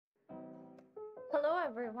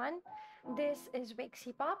everyone, this is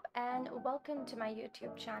Wixie Pop and welcome to my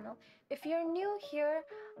YouTube channel. If you're new here,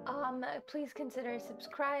 please consider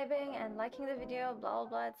subscribing and liking the video, blah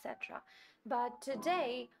blah etc. But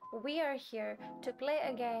today we are here to play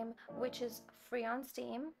a game which is free on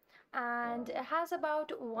Steam and it has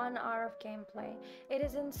about 1 hour of gameplay. It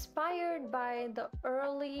is inspired by the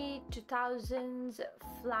early 2000s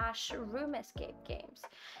Flash room escape games.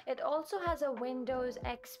 It also has a Windows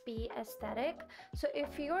XP aesthetic, so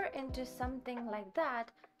if you're into something like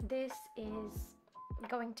that, this is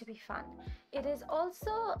going to be fun. It is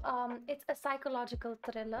also it's a psychological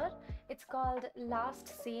thriller. It's called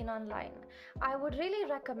Last Seen Online. I would really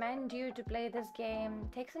recommend you to play this game.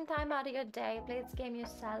 Take some time out of your day, play this game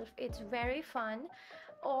yourself. It's very fun.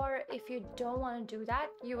 Or if you don't want to do that,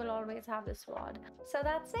 you will always have the sword. So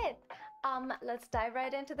that's it. Let's dive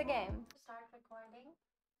right into the game. Start recording.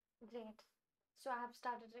 Great. So I have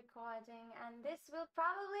started recording and this will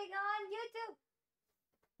probably go on YouTube.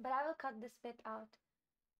 But I will cut this bit out.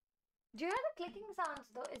 Do you hear the clicking sounds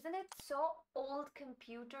though? Isn't it so old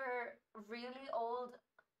computer, really old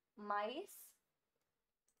mice?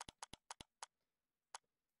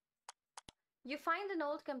 You find an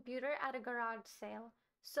old computer at a garage sale,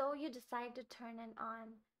 so you decide to turn it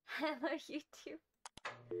on. Hello YouTube.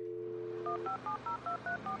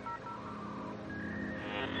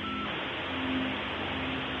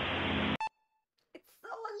 It's so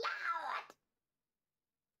loud.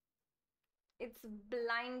 It's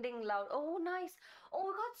blinding loud. Oh, nice. Oh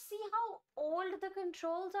my god, see how old the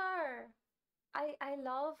controls are. I'm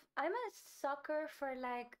a sucker for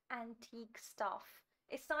like antique stuff.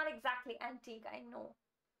 It's not exactly antique, I know.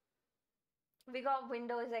 We got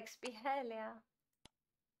Windows XP, hell yeah.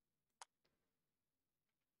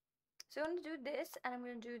 So I'm gonna do this and I'm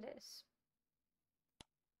gonna do this.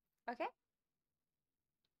 Okay?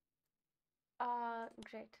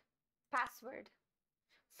 Great. Password.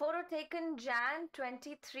 Photo taken Jan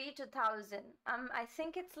 23 2000. I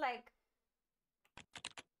think it's like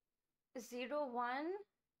 01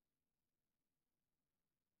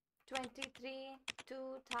 23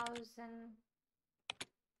 2000.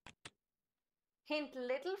 Hint,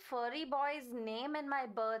 little furry boy's name and my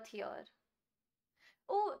birth year.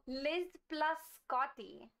 Oh, Liz plus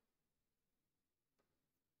Scotty.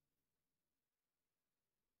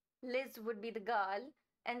 Liz would be the girl,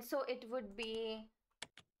 and so it would be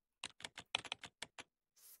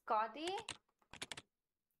Scotty,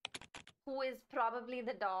 who is probably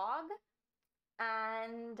the dog,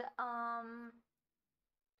 and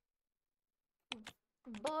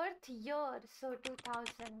birth year, so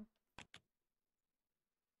 2000.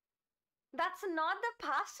 That's not the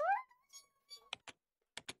password?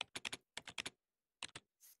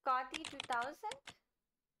 Scotty 2000?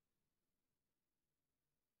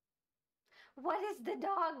 What is the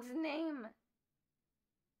dog's name?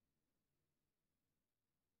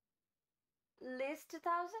 Liz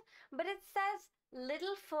 2000? But it says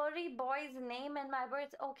little furry boy's name and my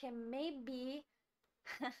birth. Okay, maybe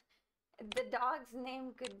the dog's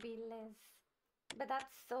name could be Liz. But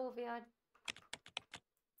that's so weird.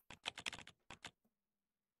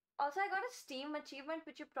 Also, I got a Steam achievement,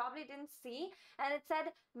 which you probably didn't see. And it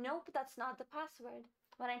said, nope, that's not the password.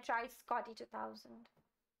 When I tried Scotty 2000.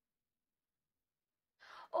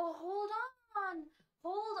 Oh, hold on.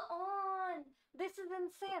 Hold on. This is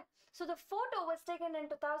insane. So the photo was taken in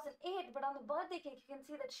 2008, but on the birthday cake, you can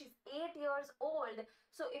see that she's 8 years old.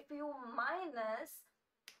 So if you minus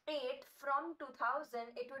 8 from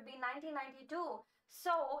 2000, it would be 1992.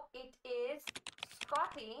 So it is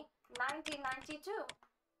Scotty 1992.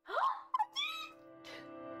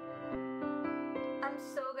 I'm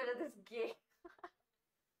so good at this game.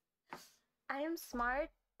 I am smart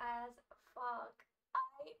as fuck.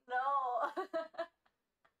 I know.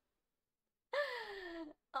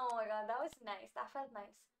 Oh my god, that was nice. That felt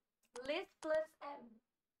nice. Liz plus M.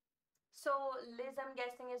 So Liz, I'm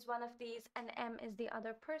guessing, is one of these and M is the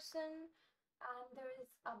other person. And there is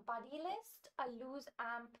a buddy list, a loose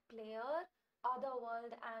amp player,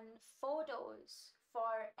 otherworld, and photos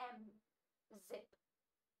for M. Zip.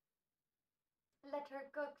 Let her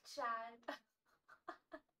cook, chant.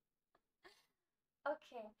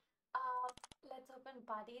 Okay. Let's open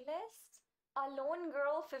buddy list. Alone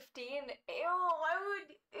girl 15. Ew, why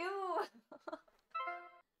would ew?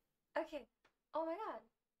 Okay. Oh my god.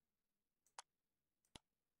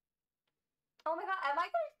 Oh my god, am I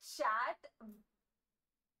gonna chat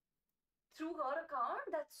through her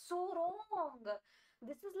account? That's so wrong.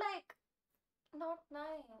 This is like not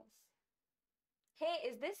nice. Hey,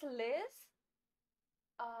 is this Liz?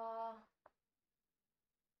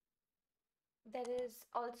 There is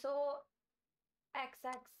also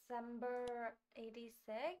XXember 86.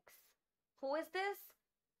 Who is this?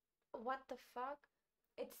 What the fuck?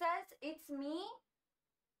 It says it's me,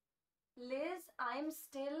 Liz. I'm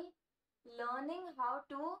still learning how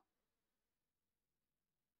to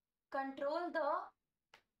control the.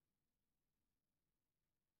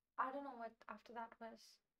 I don't know what after that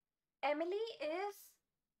was. Emily is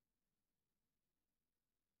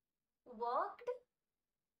worked.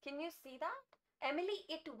 Can you see that? Emily,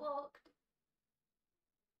 it worked.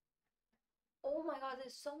 Oh my god,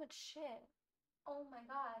 there's so much shit. Oh my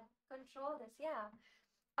god. Control this, yeah.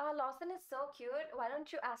 Lawson is so cute. Why don't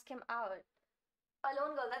you ask him out?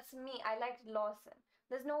 Alone girl, that's me. I liked Lawson.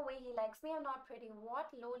 There's no way he likes me. I'm not pretty. What?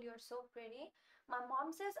 Lol, you're so pretty. My mom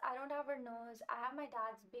says I don't have her nose. I have my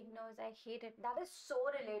dad's big nose. I hate it. That is so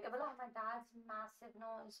relatable. I have my dad's massive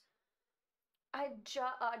nose.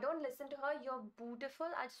 Don't listen to her. You're beautiful.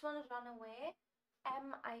 I just want to run away.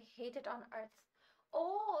 I hate it on earth.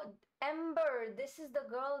 Oh, Ember. This is the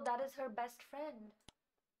girl that is her best friend.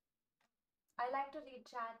 I like to read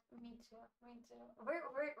chat. Me too. Me too. We're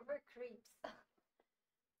creeps.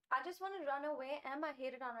 I just want to run away. I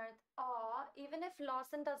hate it on earth. Aw, even if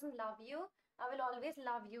Lawson doesn't love you, I will always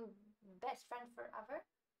love you. Best friend forever.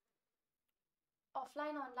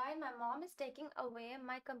 Offline, online, my mom is taking away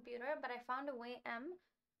my computer, but I found a way.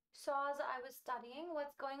 Saw as I was studying.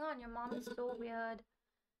 What's going on? Your mom is so weird.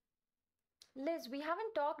 Liz, we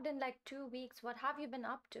haven't talked in like 2 weeks. What have you been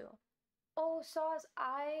up to? Oh, Saws,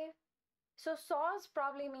 So Saws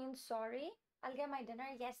probably means sorry. I'll get my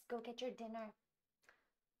dinner. Yes, go get your dinner.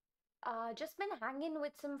 Just been hanging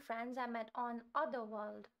with some friends I met on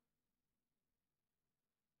Otherworld.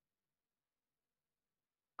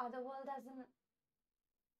 Otherworld as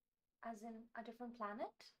in a different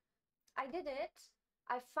planet? I did it.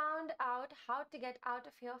 I found out how to get out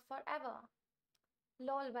of here forever.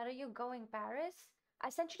 Lol, where are you going, Paris? I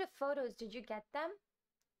sent you the photos. Did you get them?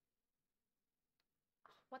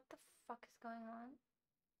 What the fuck is going on?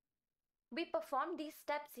 We performed these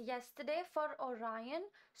steps yesterday for Orion.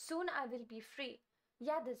 Soon I will be free.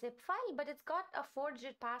 Yeah, the zip file, but it's got a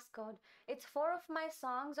 4-digit passcode. It's 4 of my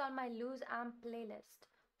songs on my Lose Amp playlist.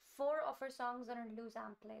 4 of her songs on her Lose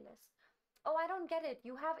Amp playlist. Oh, I don't get it.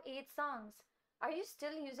 You have 8 songs. Are you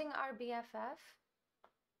still using our BFF?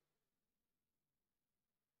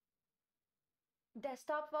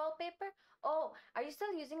 Desktop wallpaper? Oh, are you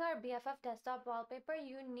still using our BFF desktop wallpaper?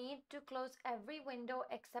 You need to close every window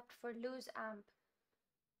except for Lose Amp.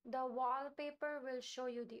 The wallpaper will show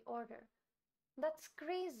you the order. That's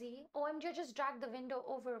crazy. OMG, just drag the window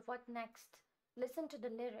over. What next? Listen to the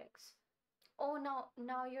lyrics. Oh no,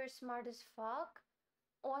 now you're smart as fuck.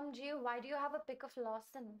 OMG, why do you have a pic of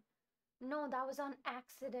Lawson? No, that was on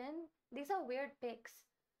accident. These are weird pics.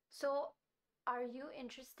 So, are you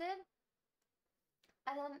interested?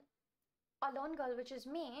 And then Alone Girl, which is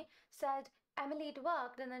me, said, Emily, it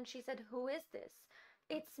worked. And then she said, who is this?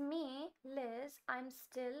 It's me, Liz. I'm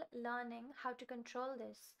still learning how to control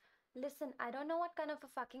this. Listen, I don't know what kind of a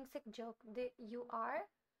fucking sick joke you are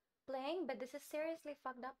playing, but this is seriously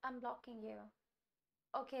fucked up. I'm blocking you.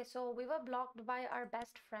 Okay, so we were blocked by our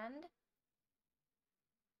best friend.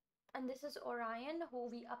 And this is Orion, who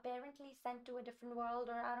we apparently sent to a different world,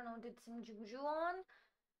 or I don't know, did some juju on.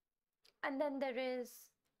 And then there is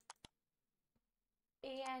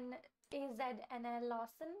AZNL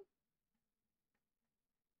Lawson.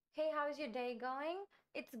 Hey, how's your day going?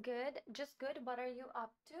 It's good, just good. What are you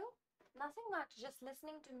up to? Nothing much, just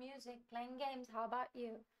listening to music, playing games. How about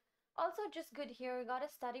you? Also, just good here. Gotta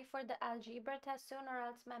study for the algebra test soon, or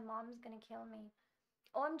else my mom's gonna kill me.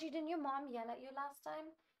 OMG, didn't your mom yell at you last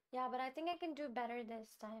time? Yeah, but I think I can do better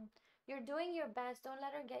this time. You're doing your best. Don't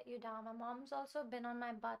let her get you down. My mom's also been on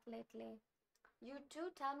my butt lately. You too?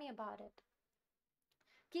 Tell me about it.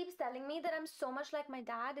 Keeps telling me that I'm so much like my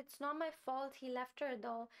dad. It's not my fault he left her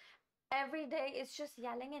though. Every day it's just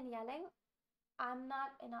yelling and yelling. I'm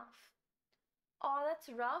not enough. Oh, that's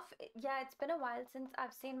rough. Yeah, it's been a while since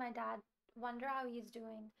I've seen my dad. Wonder how he's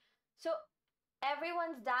doing. So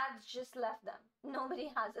everyone's dads just left them.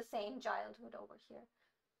 Nobody has a sane childhood over here.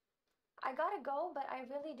 I gotta go, but I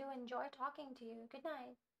really do enjoy talking to you. Good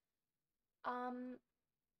night. Um,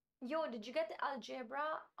 yo, did you get the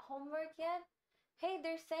algebra homework yet? Hey,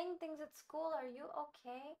 they're saying things at school. Are you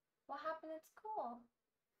okay? What happened at school?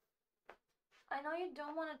 I know you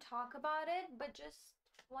don't want to talk about it, but just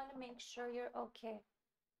want to make sure you're okay.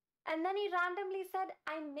 And then he randomly said,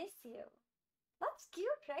 I miss you. That's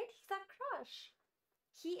cute, right? He's our crush.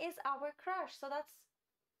 He is our crush, so that's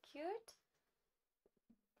cute.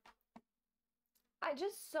 I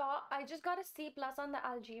just got a C plus on the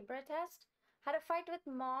algebra test. Had a fight with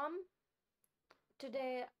mom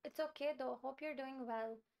today. It's okay though. Hope you're doing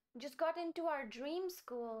well. Just got into our dream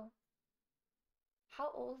school.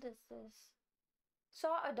 How old is this?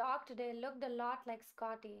 Saw a dog today, looked a lot like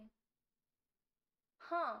Scotty.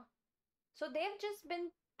 Huh. So they've just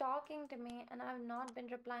been talking to me and I've not been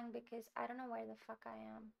replying because I don't know where the fuck I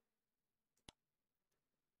am.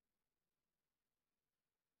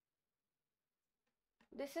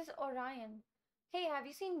 This is Orion. Hey, have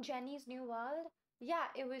you seen Jenny's New World? Yeah,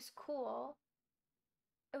 it was cool.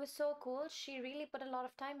 It was so cool. She really put a lot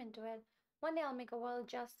of time into it. One day I'll make a world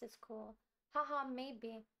just as cool. Haha,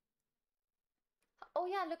 maybe. Oh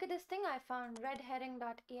yeah, look at this thing I found.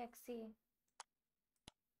 Redherring.exe.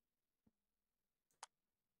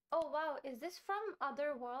 Oh wow, is this from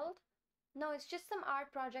Otherworld? No, it's just some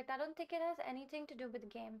art project. I don't think it has anything to do with the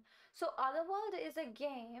game. So Otherworld is a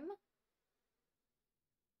game.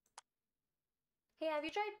 Hey, have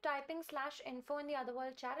you tried typing /info in the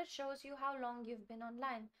Otherworld chat? It shows you how long you've been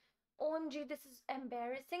online. OMG, this is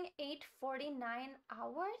embarrassing. 849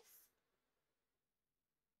 hours?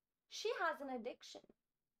 She has an addiction.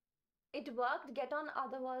 It worked. Get on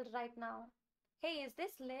Otherworld right now. Hey, is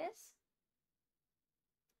this Liz?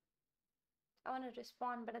 I want to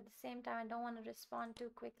respond, but at the same time, I don't want to respond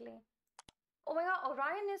too quickly. Oh my god,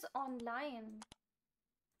 Orion is online.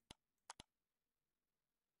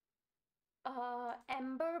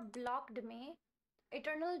 Ember blocked me.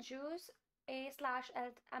 Eternal Juice,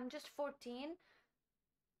 A/L. I'm just 14.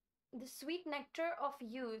 The sweet nectar of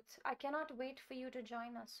youth. I cannot wait for you to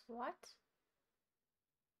join us. What?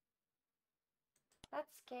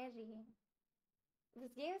 That's scary.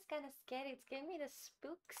 This game is kind of scary. It's giving me the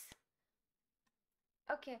spooks.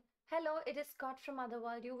 Okay. Hello, it is Scott from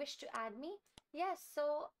Otherworld. You wish to add me? Yes,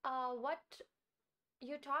 so what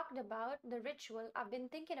you talked about, the ritual, I've been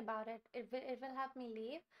thinking about it. It will help me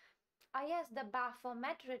leave. Ah yes, the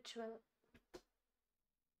Baphomet ritual.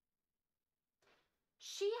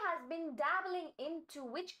 She has been dabbling into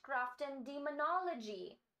witchcraft and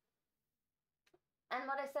demonology. And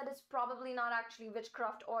what I said is probably not actually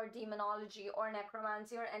witchcraft or demonology or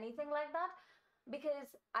necromancy or anything like that,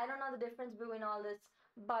 because I don't know the difference between all this,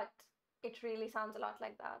 but it really sounds a lot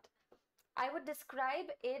like that. I would describe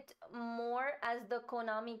it more as the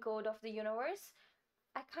Konami code of the universe.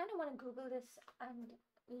 I kind of want to Google this and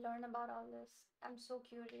learn about all this. I'm so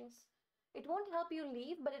curious. It won't help you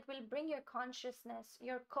leave, but it will bring your consciousness,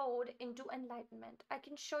 your code, into enlightenment. I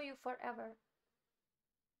can show you forever.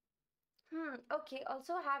 Okay,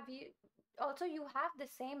 also you have the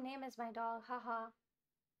same name as my dog, haha.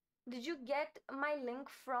 Did you get my link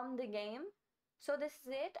from the game? So this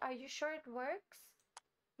is it? Are you sure it works?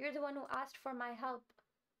 You're the one who asked for my help.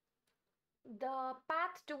 The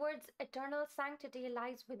path towards eternal sanctity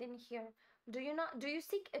lies within here. Do you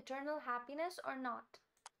seek eternal happiness or not?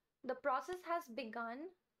 The process has begun.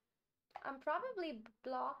 I'm probably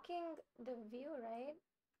blocking the view, right?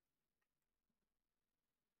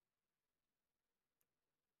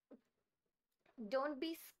 Don't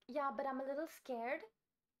be, yeah, but I'm a little scared.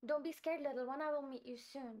 Don't be scared, little one. I will meet you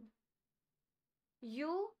soon.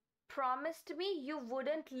 You promised me you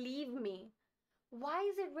wouldn't leave me. Why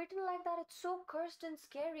is it written like that? It's so cursed and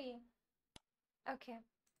scary. Okay.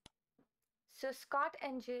 So Scott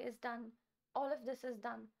NJ is done. All of this is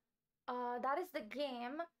done. That is the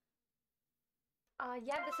game.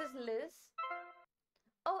 Yeah, this is Liz.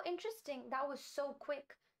 Oh, interesting. That was so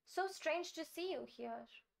quick. So strange to see you here.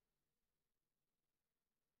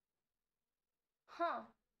 Huh.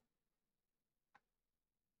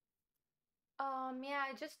 Yeah,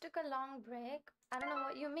 I just took a long break. I don't know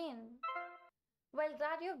what you mean. Well,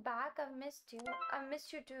 glad you're back. I've missed you. I've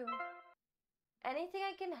missed you too. Anything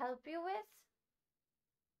I can help you with?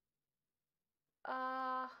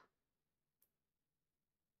 Uh,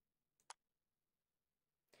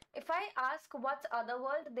 if I ask what's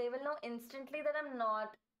Otherworld, they will know instantly that I'm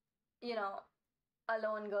not, you know, a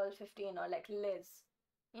lone girl 15 or like Liz,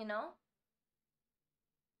 you know?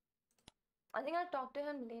 I think I'll talk to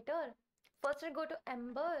him later. First, I'll go to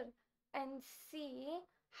Ember and see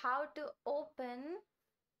how to open,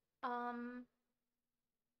 um,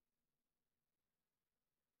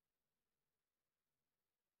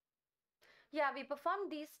 yeah, we performed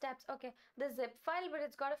these steps. Okay, the zip file, but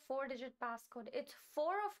it's got a 4-digit passcode. It's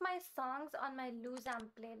 4 of my songs on my Losam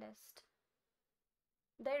playlist.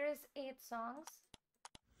 There is 8 songs.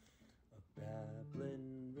 A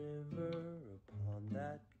babbling river upon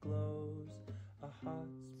that glows, a hot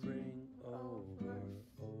spring overflows.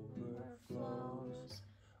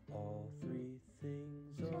 All three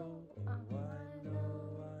things, I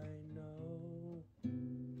know, I know.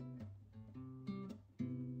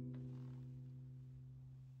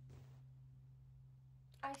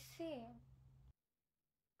 I see.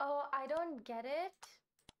 Oh, I don't get it.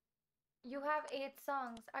 You have 8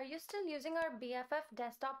 songs. Are you still using our BFF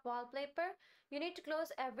desktop wallpaper? You need to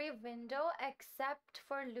close every window except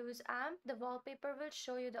for lose amp. The wallpaper will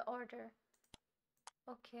show you the order.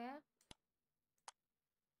 Okay.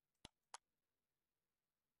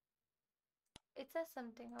 It says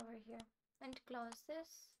something over here. And close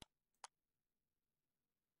this.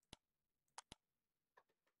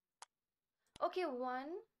 Okay,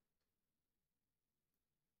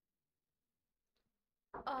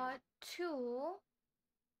 2.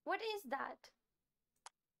 What is that?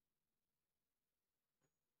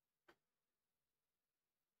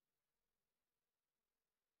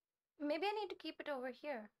 Maybe I need to keep it over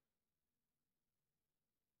here.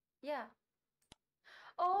 Yeah.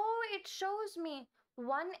 Oh, it shows me.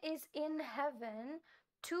 1 is in heaven,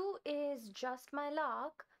 2 is just my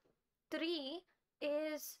luck, 3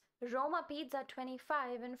 is Roma Pizza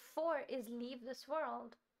 25, and 4 is Leave This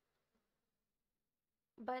World.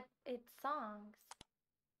 But it's songs.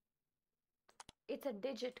 It's a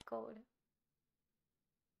digit code.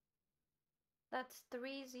 That's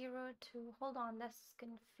 302. Hold on, that's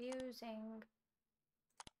confusing.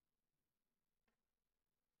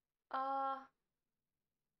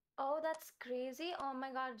 Oh, that's crazy. Oh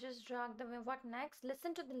my god, just dragged away. What next?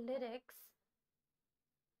 Listen to the lyrics.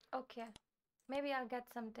 Okay, maybe I'll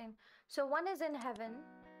get something. So 1 is in heaven.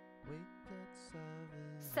 Wake at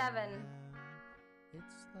 7.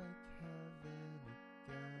 It's like heaven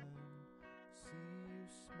again. See you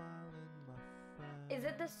smiling, my friend. Is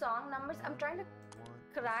it the song numbers? I'm trying to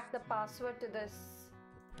crack the password to this.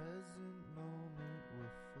 The present moment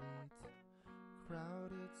will fleet.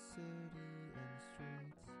 Crowded city and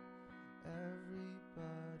streets.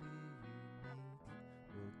 Everybody you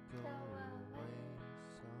meet will go away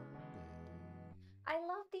someday. I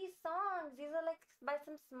love these songs. These are like by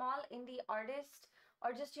some small indie artist,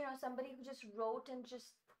 or just, somebody who just wrote and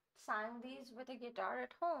just sang these with a guitar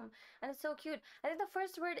at home. And it's so cute. I think the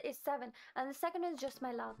first word is 7, and the second is just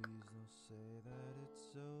my luck. Please don't say that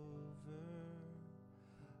it's over.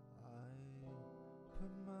 I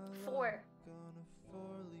put my 4. luck on a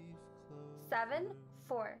 4-leaf clover. 7,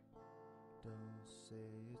 4. Don't say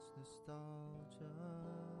it's nostalgia.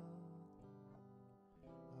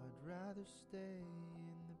 I'd rather stay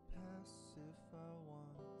in the past if I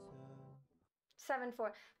want to. 7,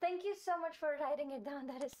 4. Thank you so much for writing it down.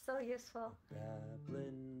 That is so useful.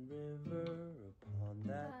 Babbling river upon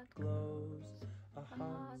that glows. A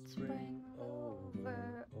hot spring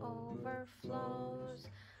overflows.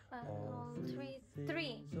 All 3,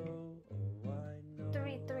 3. Oh, I know.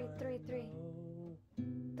 3, 3, 3, 3.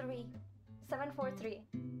 3. 7, 4, 3.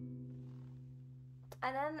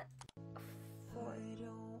 And then 4. I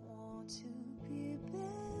don't want to be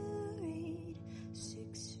buried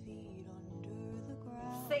 6 feet under the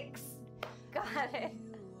ground. 6. Got it.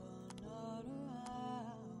 You are not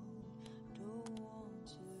around. Don't want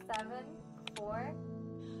to. 7, 4,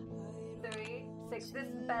 I 3, 6. This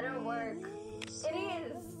better work. It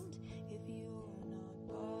is. if you are not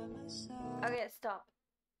by my side. Okay, stop.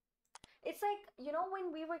 It's like,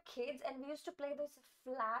 when we were kids and we used to play these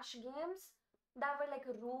flash games that were like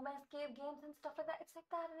room escape games and stuff like that. It's like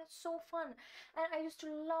that, and it's so fun. And I used to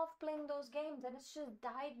love playing those games, and it's just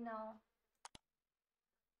died now.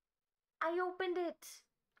 I opened it.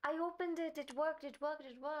 It worked.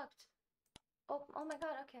 Oh my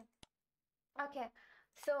god, okay. Okay,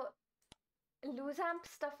 so Luzamp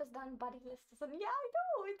stuff is done, buddy list is done. Yeah, I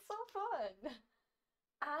know, it's so fun.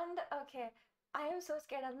 And okay, I am so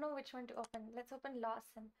scared. I don't know which one to open. Let's open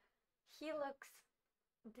Lawson.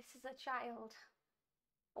 This is a child.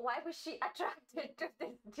 Why was she attracted to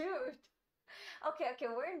this dude? Okay,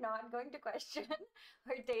 we're not going to question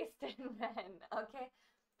her taste in men. Okay,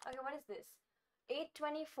 what is this?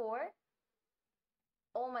 824.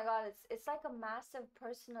 Oh my god, it's like a massive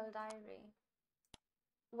personal diary.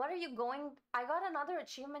 What are you going? I got another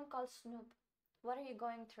achievement called Snoop. What are you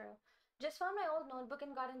going through? Just found my old notebook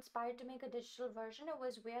and got inspired to make a digital version. It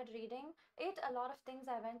was weird reading it. A lot of things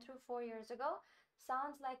I went through 4 years ago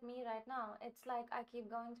sounds like me right now. It's like I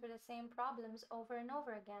keep going through the same problems over and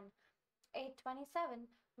over again. 827.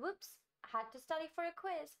 Whoops, had to study for a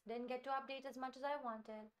quiz. Didn't get to update as much as I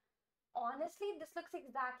wanted. Honestly, this looks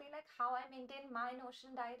exactly like how I maintain my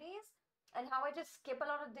Notion diaries and how I just skip a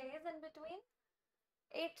lot of days in between.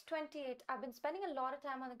 828. I've been spending a lot of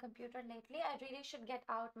time on the computer lately. I really should get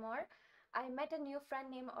out more. I met a new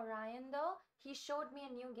friend named Orion though. He showed me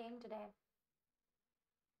a new game today.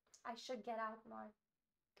 I should get out more.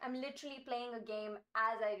 I'm literally playing a game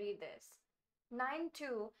as I read this.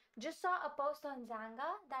 92. Just saw a post on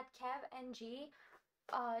Zanga that Kev and G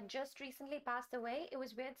just recently passed away. It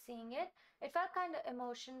was weird seeing it. It felt kind of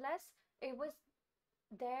emotionless. It was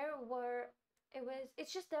there were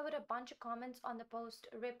it's just there were a bunch of comments on the post,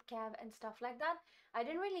 rip Kev and stuff like that. I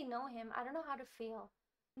didn't really know him. I don't know how to feel.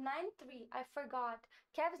 9-3, I forgot.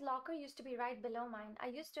 Kev's locker used to be right below mine. I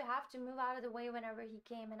used to have to move out of the way whenever he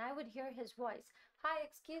came, and I would hear his voice. Hi,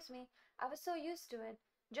 excuse me. I was so used to it.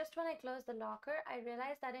 Just when I closed the locker, I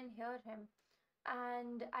realized I didn't hear him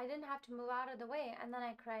and I didn't have to move out of the way, and then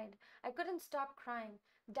I cried. I couldn't stop crying.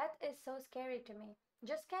 Death is so scary to me.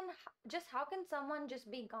 Just how can someone just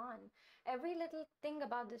be gone? Every little thing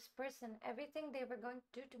about this person, everything they were going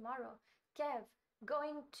to do tomorrow. Kev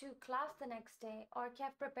going to class the next day, or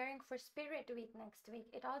Kev preparing for Spirit Week next week.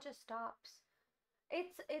 It all just stops.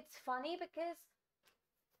 It's funny because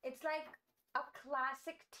it's like a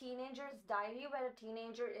classic teenager's diary where a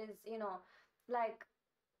teenager is, like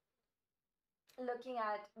looking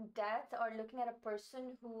at death or looking at a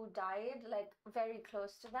person who died like very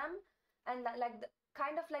close to them, and like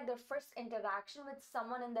kind of like their first interaction with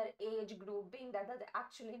someone in their age group being that they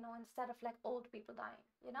actually know, instead of like old people dying.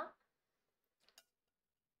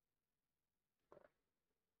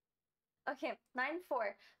 Okay,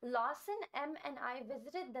 9-4. Lawson, M, and I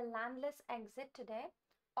visited the landless exit today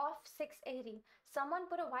off 680. Someone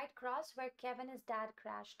put a white cross where Kev and his dad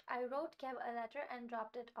crashed. I wrote Kev a letter and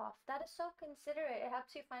dropped it off. That is so considerate. It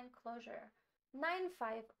helps you find closure.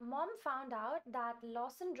 9-5. Mom found out that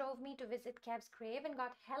Lawson drove me to visit Kev's grave and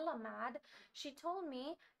got hella mad. She told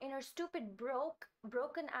me in her stupid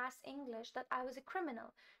broken ass English that I was a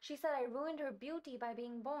criminal. She said I ruined her beauty by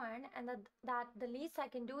being born, and that the least I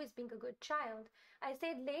can do is being a good child. I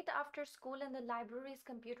stayed late after school in the library's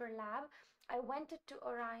computer lab. I went to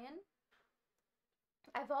Orion.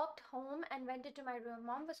 I walked home and went into my room.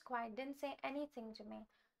 Mom was quiet, didn't say anything to me.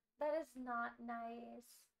 That is not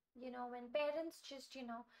nice. When parents just,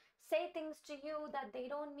 say things to you that they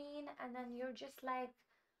don't mean, and then you're just like,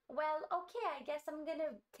 well, okay, I guess I'm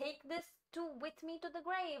gonna take this with me to the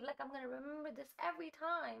grave. Like, I'm gonna remember this every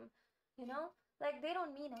time, you know? Like, they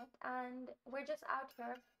don't mean it, and we're just out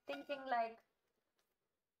here thinking like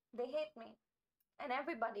they hate me, and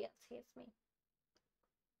everybody else hates me.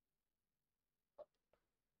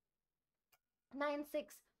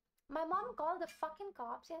 9-6. My mom called the fucking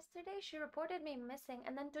cops yesterday. She reported me missing,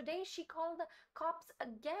 and then today she called the cops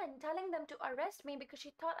again, telling them to arrest me because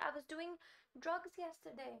she thought I was doing drugs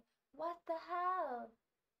yesterday. What the hell?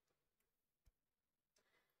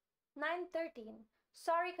 9-13.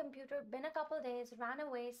 Sorry, computer. Been a couple days. Ran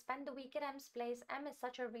away. Spent the week at M's place. M is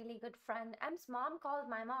such a really good friend. M's mom called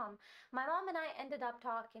my mom. My mom and I ended up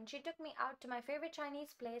talking. She took me out to my favorite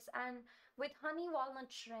Chinese place and with honey walnut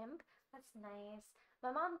shrimp. That's nice.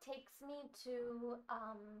 My mom takes me to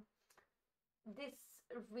this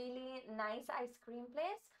really nice ice cream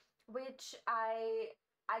place, which I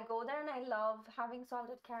go there and I love having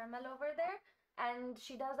salted caramel over there. And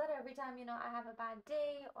she does that every time, I have a bad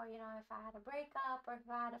day, or, if I had a breakup, or if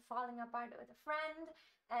I had a falling apart with a friend.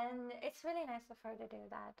 And it's really nice of her to do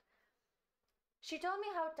that. She told me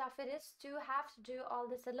how tough it is to have to do all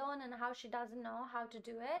this alone and how she doesn't know how to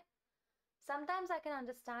do it. Sometimes I can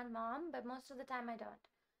understand mom, but most of the time I don't.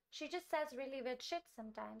 She just says really weird shit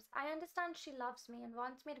sometimes. I understand she loves me and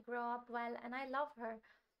wants me to grow up well, and I love her.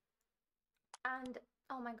 And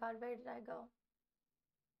oh my god, where did I go?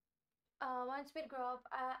 Wants me to grow up,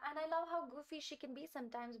 and I love how goofy she can be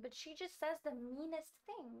sometimes, but she just says the meanest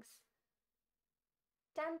things.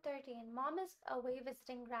 10:13. Mom is away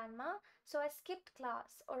visiting grandma, so I skipped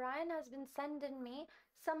class. Orion has been sending me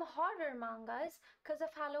some horror mangas because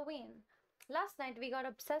of Halloween. Last night we got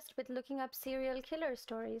obsessed with looking up serial killer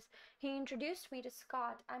stories. He introduced me to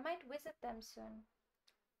Scott. I might visit them soon.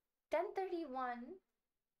 10:31.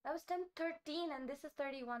 That was 10:13 and this is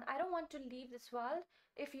 31. I don't want to leave this world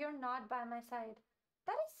if you're not by my side.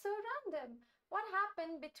 That is so random. What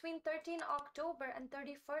happened between 13 October and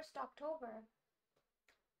 31st October?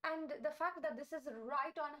 And the fact that this is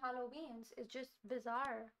right on Halloween's is just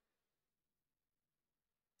bizarre.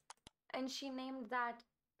 And she named that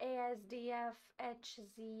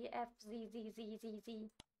ASDFHZFZZZZ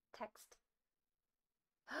text.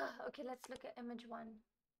 Okay, let's look at image one.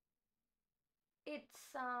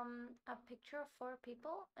 It's a picture of four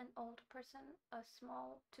people, an old person,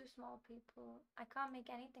 two small people. I can't make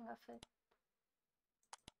anything of it.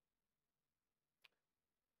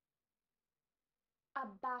 A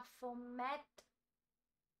baphomet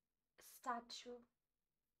statue.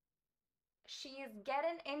 She is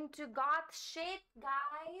getting into goth shit,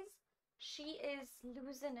 guys. She is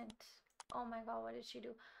losing it. Oh my god, what did she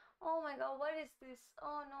do? Oh my god, what is this?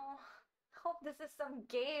 Oh no. Hope this is some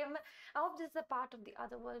game. I hope this is a part of the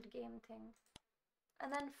otherworld game thing.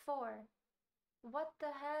 And then 4. What the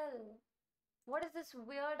hell? What is this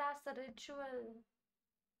weird ass ritual?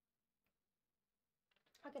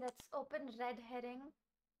 Okay, let's open red herring.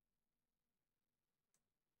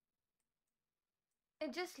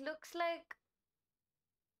 It just looks like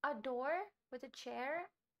a door with a chair.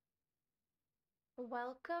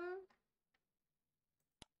 Welcome.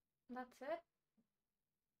 That's it.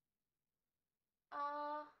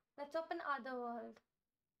 Let's open Otherworld.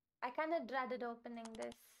 I kind of dreaded opening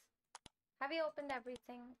this. Have you opened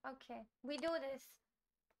everything? Okay, we do this.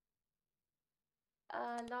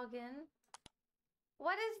 Login.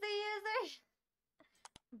 What is the user?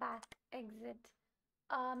 Back, exit.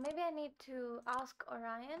 Maybe I need to ask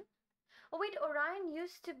Orion. Oh wait, Orion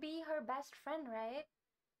used to be her best friend, right?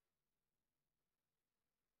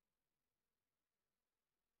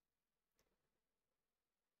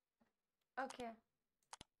 Okay.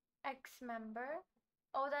 Ex-member.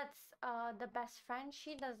 Oh, that's the best friend.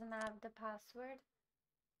 She doesn't have the password.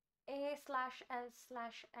 A/L/L.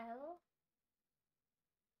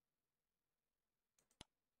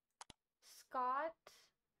 Scott.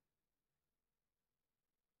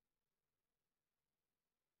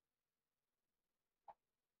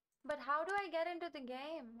 But how do I get into the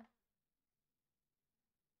game?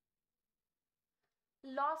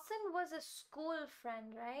 Lawson was a school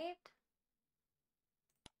friend, right?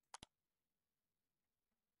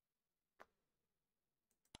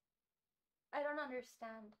 I don't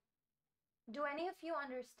understand. Do any of you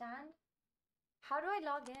understand? How do I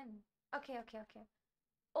log in? Okay, okay, okay.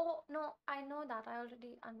 Oh, no, I know that. I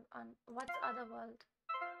already what's Otherworld?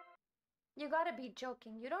 You gotta be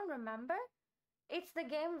joking. You don't remember? It's the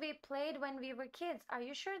game we played when we were kids. Are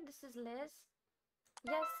you sure this is Liz?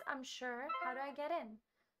 Yes, I'm sure. How do I get in?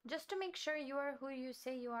 Just to make sure you are who you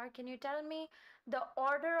say you are, can you tell me the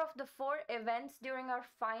order of the 4 events during our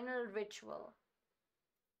final ritual?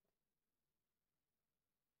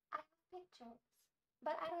 I have pictures,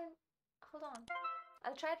 but I don't. Hold on.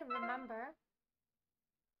 I'll try to remember.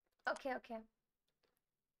 Okay, okay.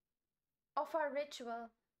 Of our ritual.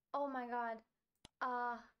 Oh my god.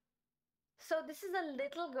 Uh, so this is a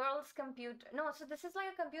little girl's computer. No, so this is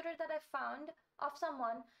like a computer that I found of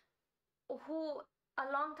someone who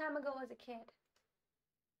a long time ago was a kid.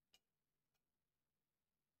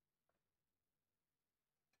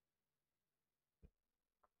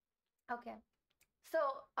 Okay. So,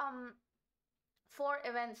 4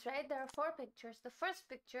 events, right? There are 4 pictures. The first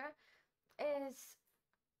picture is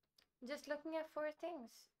just looking at 4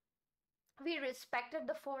 things. We respected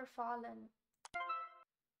the 4 fallen.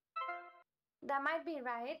 That might be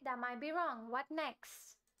right, that might be wrong. What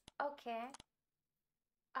next? Okay.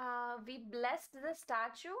 We blessed the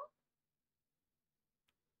statue.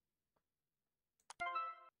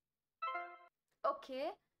 Okay,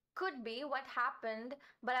 could be what happened,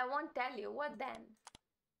 but I won't tell you. What then?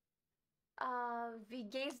 We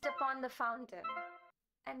gazed upon the fountain.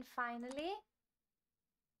 And finally,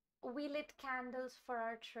 we lit candles for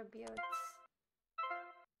our tributes.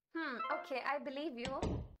 Okay, I believe you.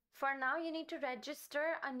 For now, you need to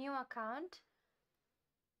register a new account.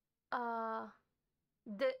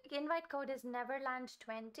 The invite code is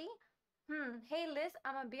Neverland20. Hey Liz,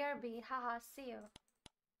 I'm a BRB. Haha, see you.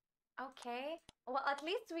 Okay. Well, at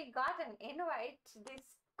least we got an invite to this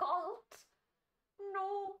cult.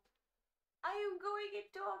 No, I am going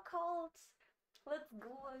into a cult. Let's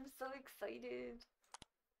go. I'm so excited.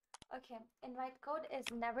 Okay, invite code is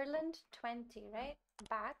Neverland20, right?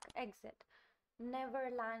 Back, exit.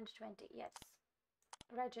 Neverland20, yes.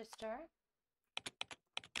 Register.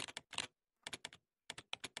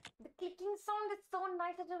 The clicking sound is so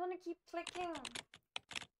nice. I just want to keep clicking.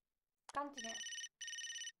 Continue.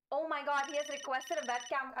 Oh my god, he has requested a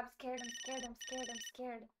webcam. I'm scared, I'm scared, I'm scared, I'm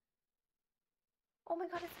scared. Oh my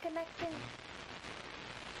god, it's connecting.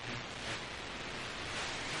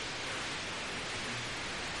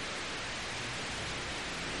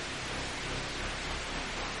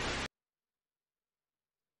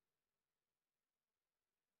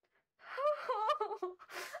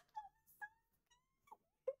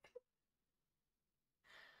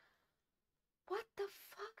 What the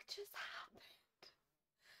fuck just happened?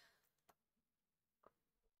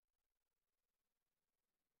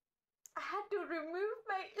 I had to remove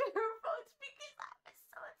my earphones because I was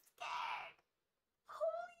so scared.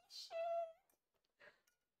 Holy shit.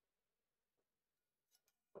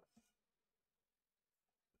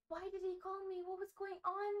 Why did he call me? What was going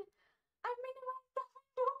on? I mean, why the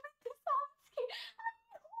hell open this? I'm scared.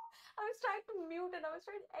 I was trying to mute and I was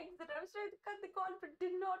trying to exit. I was trying to cut the call, but it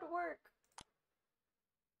did not work.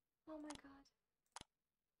 Oh my god.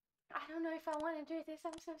 I don't know if I want to do this.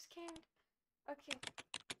 I'm so scared. Okay.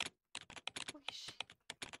 Holy shit.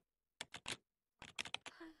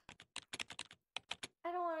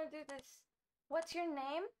 I don't want to do this. What's your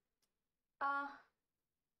name?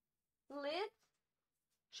 Liz?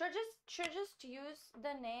 Should just use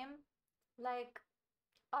the name like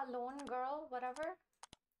a lone girl, whatever.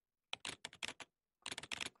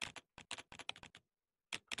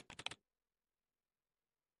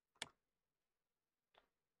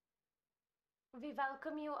 We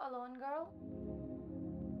welcome you, alone girl.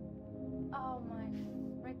 Oh my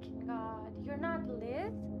freaking god. You're not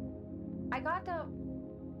Liz? I got a...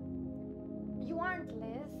 You aren't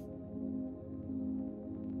Liz.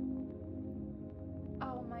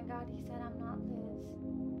 Oh my god, he said I'm not Liz.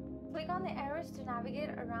 Click on the arrows to navigate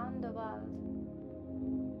around the world.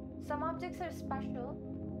 Some objects are special,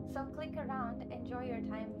 so click around, enjoy your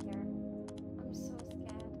time here. I'm so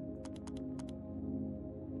scared.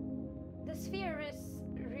 The sphere is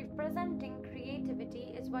representing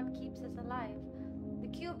creativity is what keeps us alive. The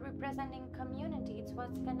cube representing community, it's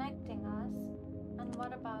what's connecting us. And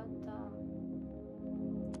what about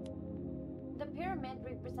the pyramid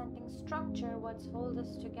representing structure, what's hold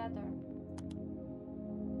us together.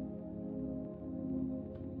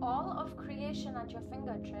 All of creation at your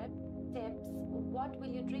fingertips, what will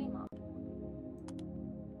you dream of?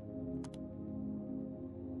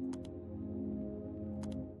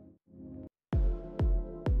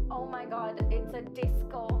 Oh my god, it's a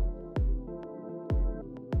disco.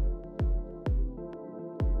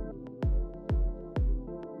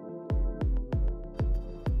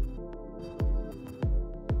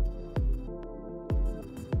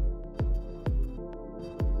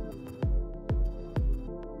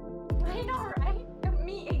 I know, right?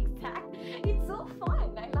 Me, exact. It's so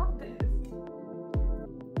fun. I love this.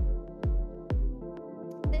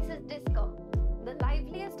 This is disco, the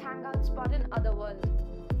liveliest hangout spot in Otherworld.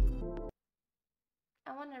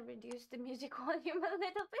 I want to reduce the music volume a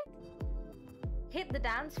little bit. Hit the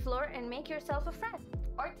dance floor and make yourself a friend.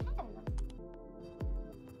 Or 10.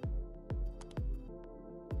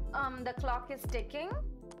 The clock is ticking.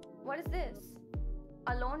 What is this?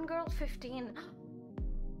 Alone Girl 15.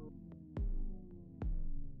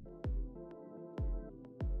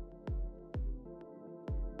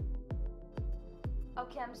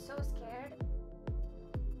 Okay, I'm so scared.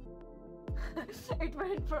 It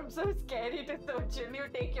went from so scary to so chill. You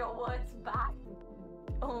take your words back.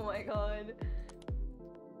 Oh my god.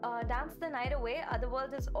 Dance the night away.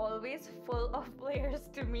 Otherworld is always full of players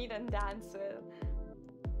to meet and dance with.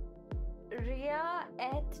 Ria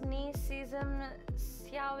etnicism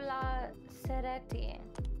Siavla Sereti.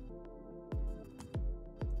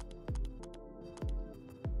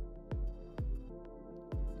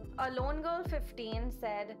 Alone Girl 15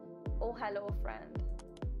 said, "Oh hello friend."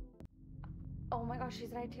 Oh my gosh,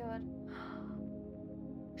 she's right here.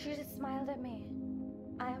 She just smiled at me.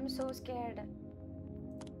 I am so scared.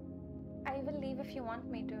 I will leave if you want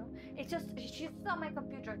me to. It's just, she's on my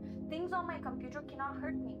computer. Things on my computer cannot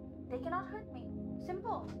hurt me. They cannot hurt me.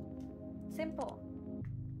 Simple. Simple.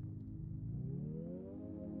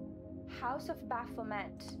 House of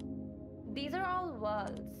Baphomet. These are all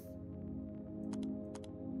worlds.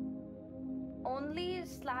 Only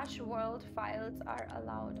 /world files are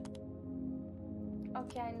allowed.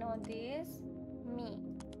 Okay, I know these. Me.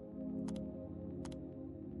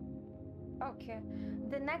 Okay.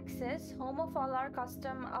 The Nexus, home of all our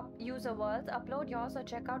custom user worlds. Upload yours or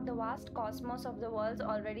check out the vast cosmos of the worlds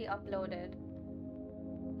already uploaded.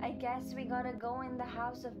 I guess we gotta go in the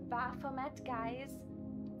House of Baphomet, guys.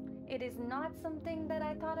 It is not something that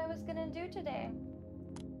I thought I was gonna do today.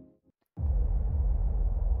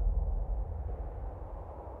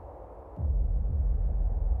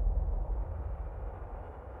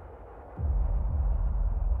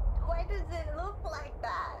 Why does it look like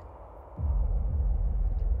that?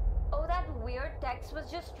 Oh, that weird text was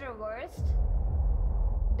just reversed.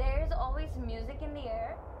 There's always music in the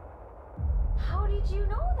air. How did you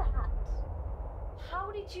know that? How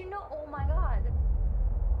did you know? Oh my god.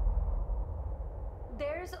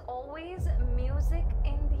 There's always music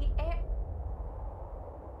in the air.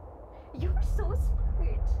 You're so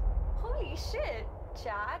smart. Holy shit,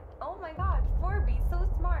 chat. Oh my god, Furby, so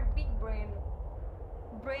smart. Big brain.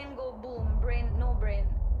 Brain go boom. Brain, no brain.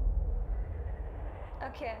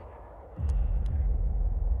 Okay.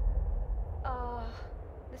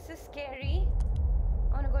 This is scary.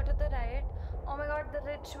 I wanna go to the right. Oh my god, the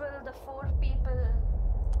ritual, the 4 people.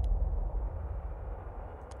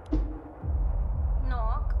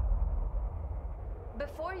 Knock.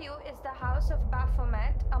 Before you is the house of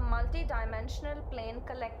Baphomet, a multi-dimensional plane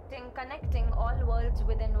connecting all worlds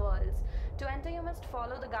within worlds. To enter, you must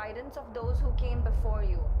follow the guidance of those who came before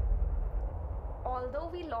you. Although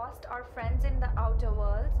we lost our friends in the outer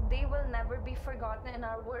worlds, they will never be forgotten in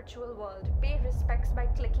our virtual world. Pay respects by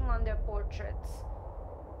clicking on their portraits.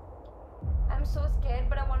 I'm so scared,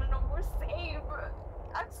 but I want to know more. Save.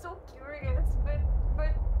 I'm so curious,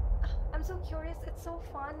 but I'm so curious. It's so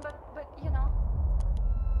fun, but you know.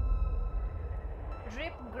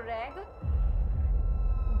 Rip Greg,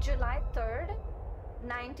 July 3rd,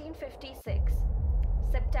 1956.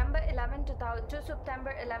 September 11 to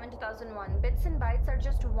September 11, 2001. Bits and bytes are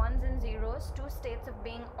just ones and zeros, two states of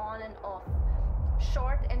being on and off,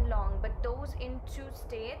 short and long, but in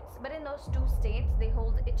those two states they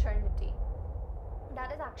hold eternity.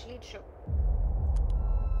 That is actually true.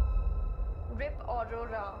 Rip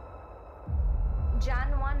Aurora,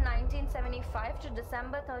 Jan 1, 1975 to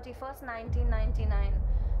December 31st, 1999.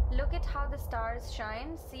 Look at how the stars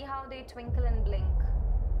shine, see how they twinkle and blink.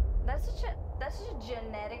 That's such a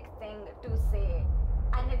generic thing to say,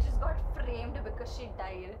 and it just got framed because she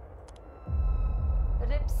died.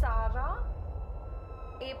 Rip Sarah,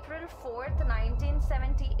 April 4th,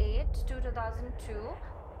 1978 to 2002.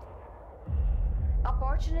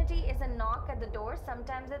 Opportunity is a knock at the door,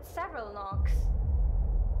 sometimes it's several knocks.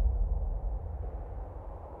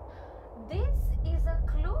 This is a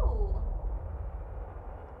clue.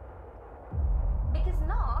 Because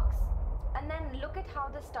knocks, and then look at how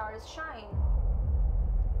the stars shine.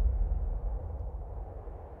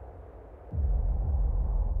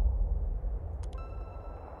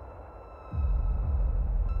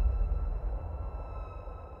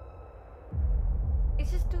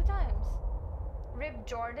 It's just 2 times. Rip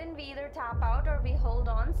Jordan, we either tap out or we hold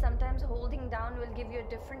on. Sometimes holding down will give you a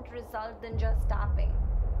different result than just tapping.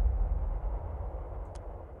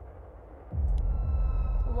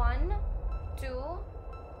 1, 2,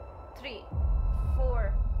 3,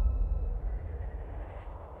 4.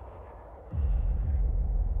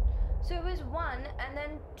 So it was 1 and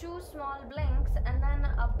then 2 small blinks and then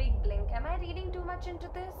a big blink. Am I reading too much into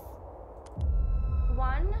this?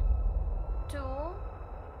 1, 2,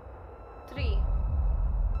 3,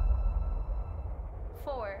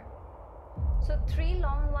 4. So 3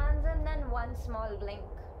 long ones and then 1 small blink.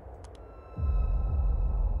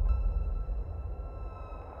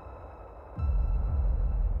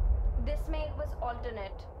 This mate was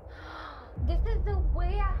alternate. This is the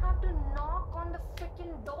way I have to knock on the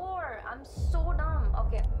freaking door. I'm so dumb.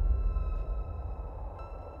 Okay.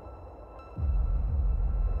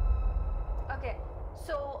 Okay,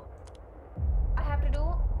 so I have to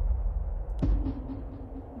do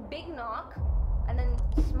big knock and then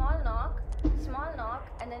small knock,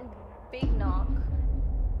 and then big knock.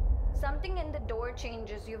 Something in the door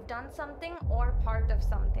changes. You've done something or part of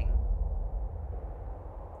something.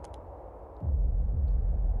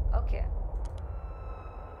 Okay.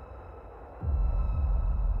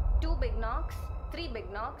 2 big knocks, 3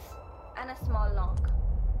 big knocks, and a small knock.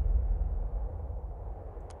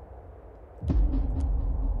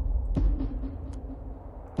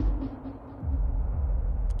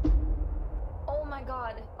 Oh my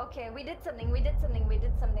god. Okay, we did something.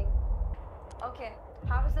 Okay,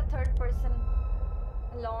 how is the third person?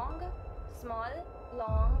 Long, small,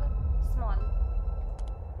 long, small.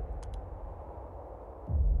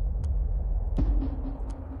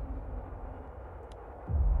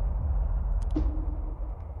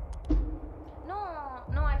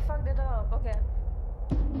 No, I fucked it up. Okay.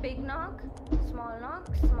 Big knock, small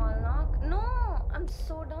knock, small knock. No, I'm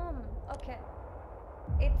so dumb. Okay.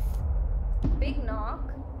 It's big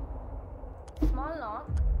knock, small knock,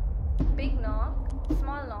 big knock,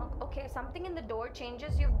 small knock. Okay, something in the door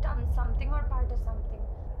changes. You've done something or part of something.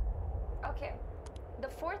 Okay. The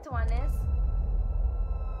fourth one is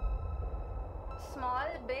small,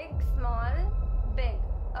 big, big.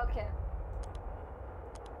 Okay.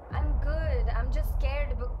 I'm good. I'm just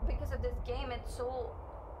scared because of this game. It's so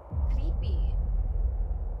creepy.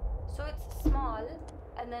 So it's small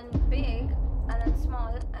and then big and then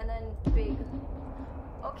small and then big.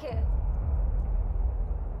 Okay.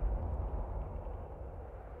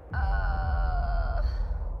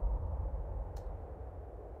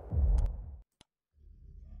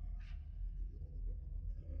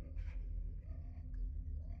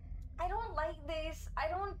 I don't like this. I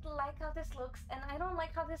don't like how this looks, and I don't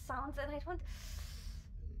like how this sounds, and I don't.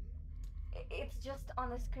 It's just on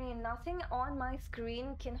the screen. Nothing on my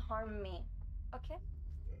screen can harm me. Okay?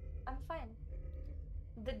 I'm fine.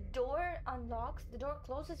 The door unlocks, the door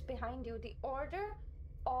closes behind you. The order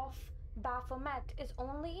of Baphomet is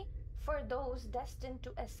only for those destined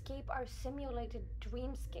to escape our simulated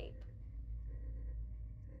dreamscape.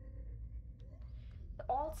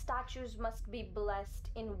 All statues must be blessed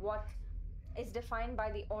in what is defined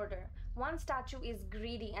by the order. One statue is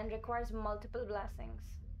greedy and requires multiple blessings.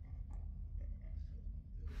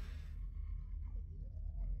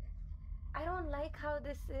 I don't like how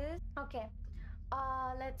this is. Okay,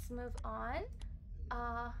 let's move on.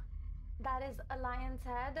 That is a lion's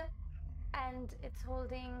head, and it's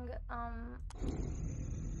holding, I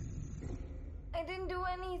didn't do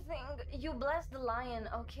anything. You bless the lion,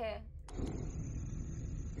 okay.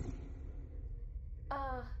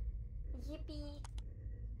 Yippee.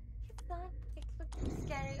 It's not, it's looking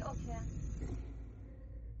scary, okay.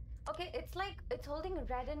 Okay, it's like, it's holding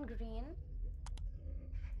red and green.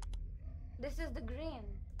 This is the green.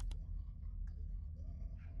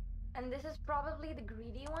 And this is probably the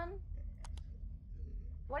greedy one.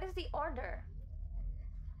 What is the order?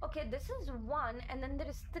 Okay, this is one, and then there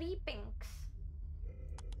is 3 pinks.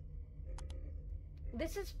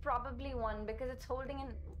 This is probably one because it's holding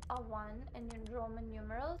a 1 in Roman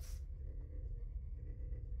numerals.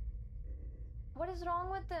 What is wrong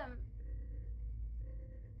with them?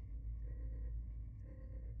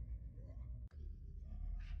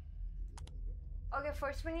 Okay,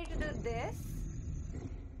 first we need to do this.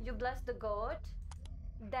 You bless the goat.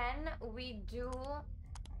 Then we do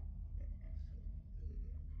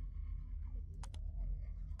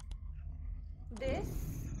this.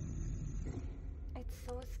 It's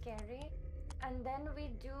so scary. And then we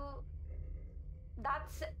do,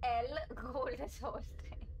 that's L, gold is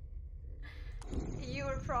hosting. You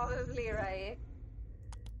were probably right.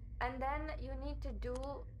 And then you need to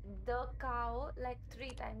do the cow like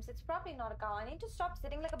 3 times. It's probably not a cow. I need to stop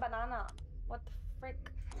sitting like a banana. What the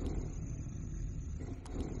frick?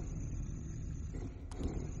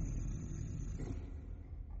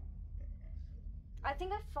 I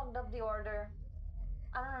think I fucked up the order.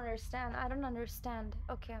 I don't understand. I don't understand.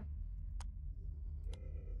 Okay.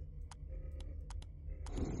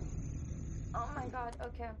 Oh my god,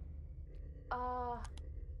 okay.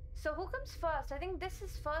 So who comes first? I think this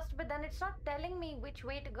is first, but then it's not telling me which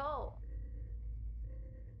way to go.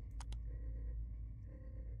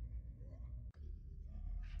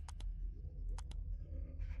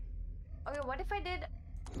 Okay, what if I did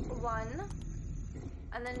 1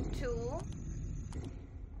 and then 2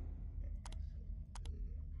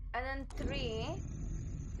 and then 3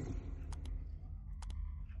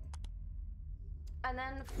 and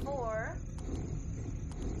then 4.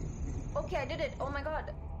 Okay, I did it. Oh my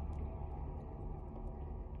god.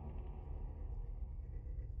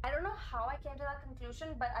 I don't know how I came to that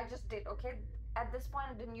conclusion, but I just did, okay? At this point,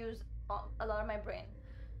 I didn't use a lot of my brain.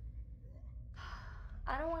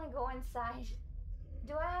 I don't want to go inside.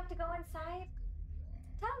 Do I have to go inside?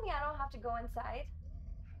 Tell me I don't have to go inside.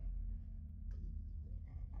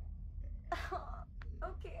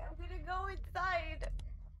 Okay, I'm gonna go inside.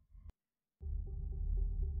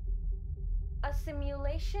 A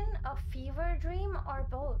simulation, a fever dream, or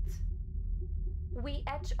both? We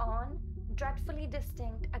etch on, dreadfully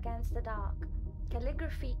distinct against the dark.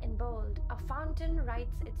 Calligraphy in bold, a fountain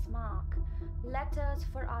writes its mark. Letters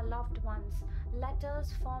for our loved ones,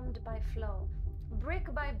 letters formed by flow.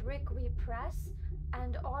 Brick by brick we press,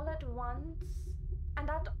 and all at once, and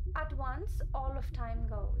at once all of time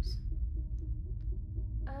goes.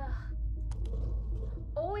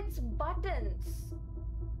 Oh, it's buttons.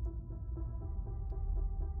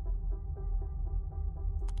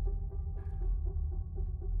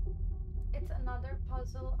 It's another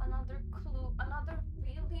puzzle, another clue, another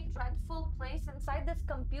really dreadful place inside this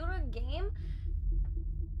computer game.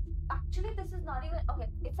 Actually, this is not even, okay,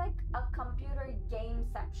 it's like a computer game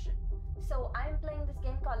section. So I'm playing this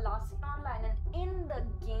game called Last Seen Online, and in the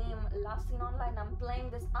game Last Seen Online, I'm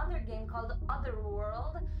playing this other game called The Other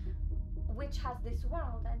World, which has this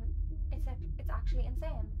world, and it's actually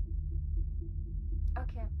insane.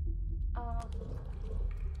 Okay. Oh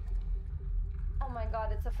my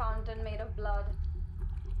god, it's a fountain made of blood.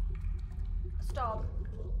 Stop.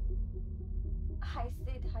 Hi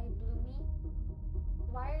Sid, hi Bloomy.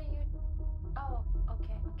 Why are you... Oh,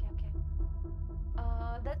 okay.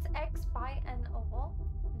 That's X, pi, and O.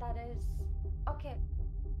 That is... Okay.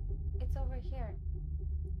 It's over here.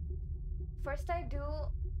 First I do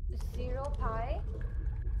 0 pi.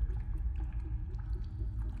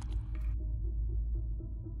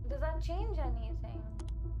 Does that change anything?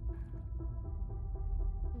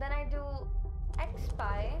 Then I do X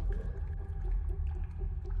pi.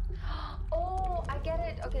 Oh, I get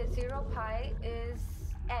it. Okay, 0 pi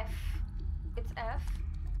is F. It's F.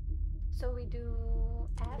 So we do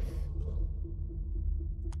F.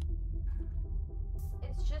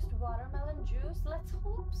 It's just watermelon juice. Let's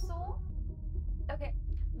hope so. Okay,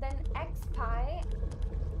 then x pi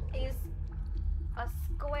is a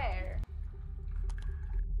square.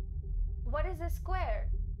 What is a square?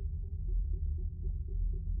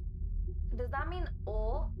 Does that mean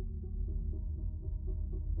O?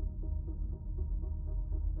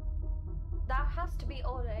 That has to be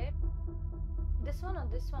O, right? This one or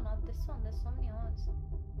this one or this one? There's so many O's.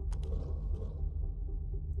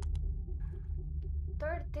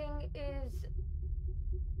 Third thing is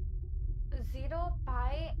 0,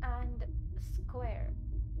 pi, and square.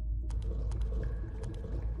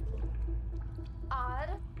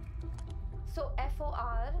 R. So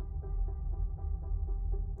FOR.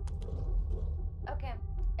 Okay,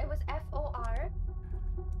 it was FOR.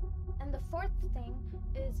 And the fourth thing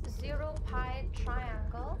is 0, pi,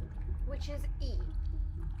 triangle, which is E.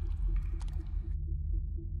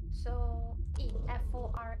 So E,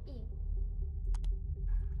 FORE.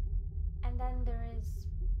 And then there is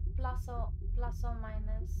plus or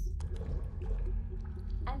minus.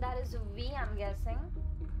 And that is V, I'm guessing.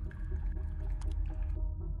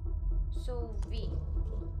 So V.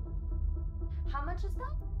 How much is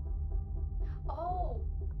that? Oh,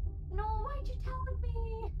 no, why'd you tell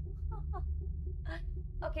me?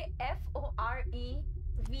 Okay, FOREV.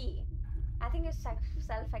 I think it's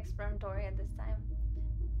self-explanatory at this time.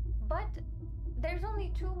 But there's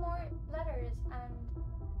only 2 more letters and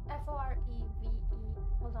FOREVE.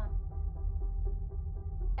 Hold on.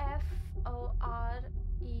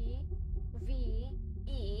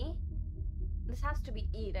 FOREVE. This has to be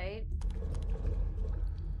E, right?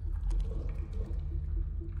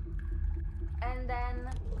 And then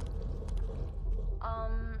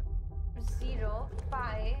 0,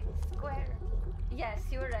 pi, square. Yes,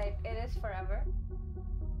 you're right. It is forever.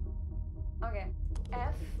 Okay.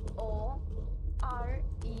 FOREVE.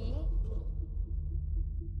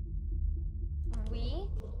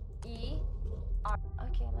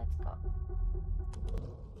 Okay, let's go.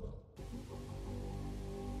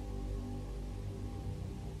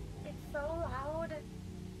 It's so loud.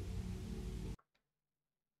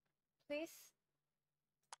 Please.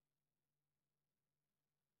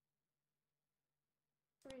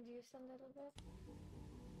 Reduce a little bit.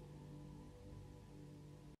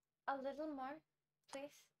 A little more,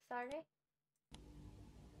 please. Sorry.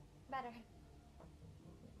 Better.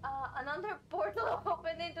 Another portal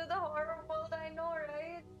open into the horror world, I know,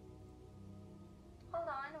 right? Hold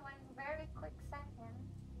on, 1 very quick second.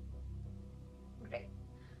 Great.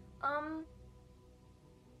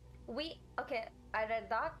 Okay, I read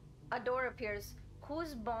that. A door appears.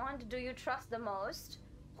 Whose bond do you trust the most?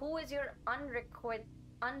 Who is your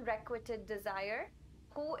unrequited desire?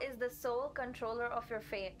 Who is the sole controller of your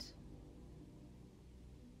fate?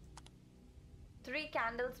 3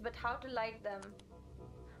 candles, but how to light them?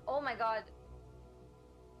 Oh my god.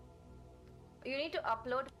 You need to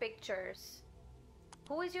upload pictures.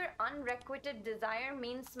 Who is your unrequited desire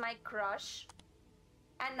means my crush.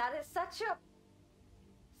 And that is such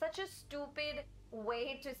a stupid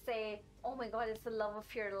way to say, oh my god, it's the love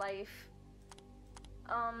of your life.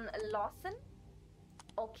 Lawson?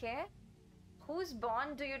 Okay. Whose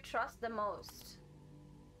bond do you trust the most?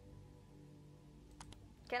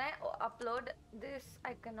 Can I upload this?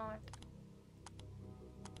 I cannot.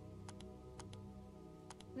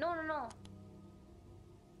 No.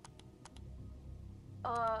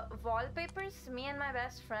 Wallpapers, me and my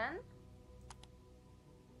best friend.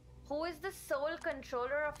 Who is the sole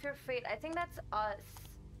controller of your fate? I think that's us.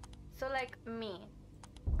 So like me.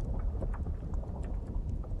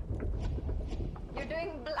 You're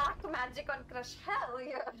doing black magic on crush. Hell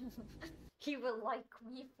yeah. He will like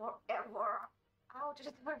me forever. Ouch, I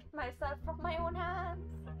just hurt myself from my own hands.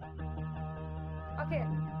 Okay.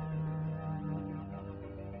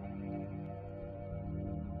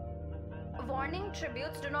 Warning,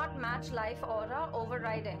 tributes do not match life aura.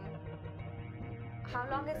 Overriding. How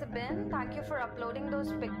long has it been? Thank you for uploading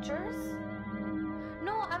those pictures.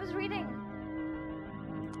 No, I was reading.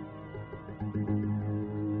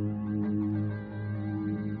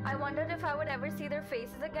 I wondered if I would ever see their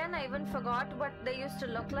faces again. I even forgot what they used to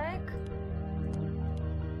look like.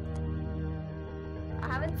 I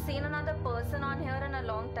haven't seen another person on here in a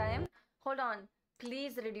long time. Hold on.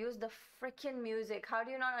 Please reduce the freaking music. How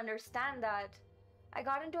do you not understand that? I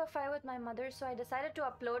got into a fight with my mother, so I decided to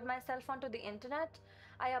upload myself onto the internet.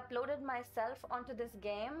 I uploaded myself onto this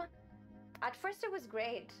game. At first it was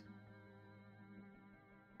great.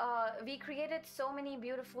 We created so many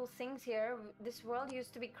beautiful things here. This world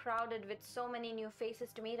used to be crowded with so many new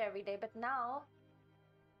faces to meet every day, but now...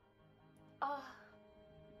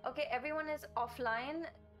 okay, everyone is offline.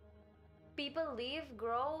 People leave,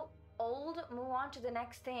 grow old, move on to the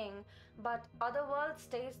next thing, but Otherworld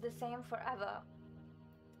stays the same forever.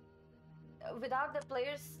 Without the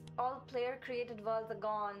players, all player created worlds are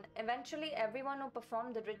gone. Eventually, everyone who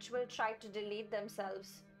performed the ritual tried to delete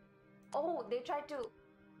themselves. Oh, they tried to.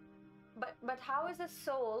 But how is a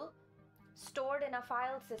soul stored in a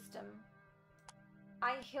file system?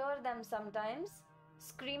 I hear them sometimes,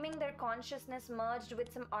 screaming their consciousness merged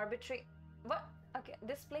with some arbitrary. What? Okay,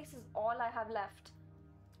 this place is all I have left.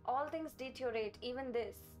 All things deteriorate, even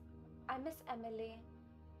this. I miss Emily.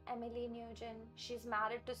 Emily Nugent. She's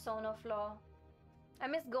married to Son of Law. I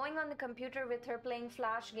miss going on the computer with her playing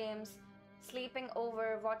flash games, sleeping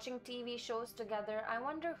over, watching TV shows together. I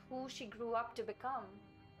wonder who she grew up to become.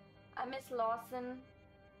 I miss Lawson.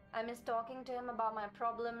 I miss talking to him about my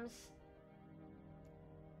problems.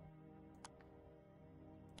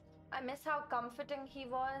 I miss how comforting he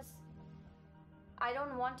was. I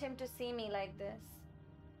don't want him to see me like this.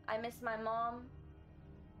 I miss my mom.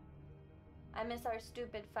 I miss our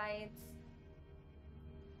stupid fights.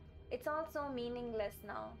 It's all so meaningless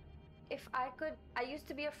now. If I could, I used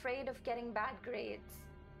to be afraid of getting bad grades.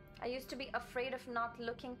 I used to be afraid of not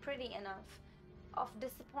looking pretty enough, of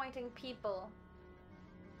disappointing people,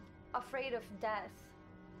 afraid of death.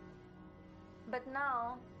 But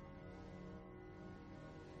now,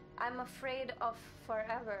 I'm afraid of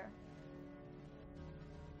forever.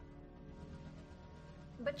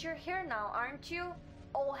 But you're here now, aren't you?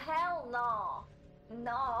 Oh, hell no!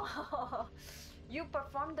 No! You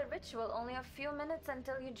performed the ritual only a few minutes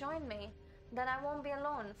until you join me. Then I won't be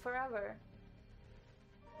alone forever.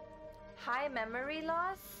 High memory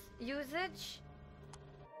loss? Usage?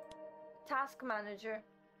 Task manager.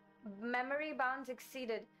 Memory bounds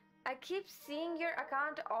exceeded. I keep seeing your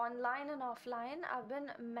account online and offline. I've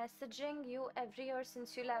been messaging you every year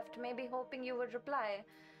since you left, maybe hoping you would reply.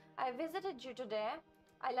 I visited you today.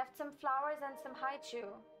 I left some flowers and some haichu.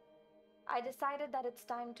 I decided that it's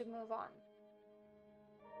time to move on.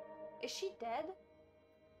 Is she dead?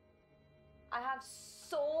 I have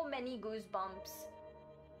so many goosebumps.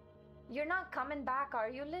 You're not coming back, are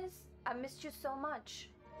you, Liz? I missed you so much.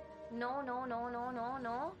 No, no, no, no, no,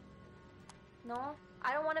 no. No,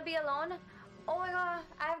 I don't want to be alone. Oh my god,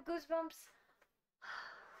 I have goosebumps.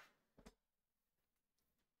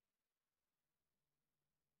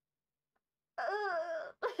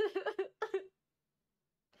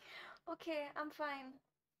 Okay, I'm fine.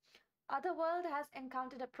 Otherworld has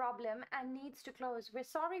encountered a problem and needs to close. We're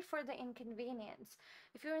sorry for the inconvenience.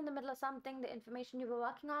 If you're in the middle of something, the information you were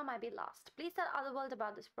working on might be lost. Please tell Otherworld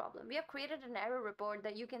about this problem. We have created an error report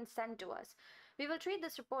that you can send to us. We will treat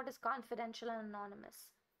this report as confidential and anonymous.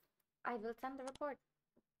 I will send the report.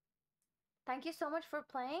 Thank you so much for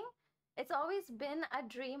playing. It's always been a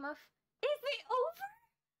dream of... Is it over?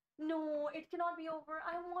 No, it cannot be over.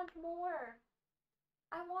 I want more.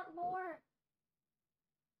 I want more.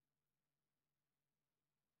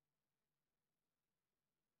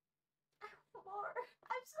 More.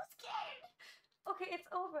 I'm so scared. Okay, it's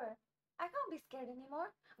over. I can't be scared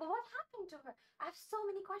anymore. But what happened to her? I have so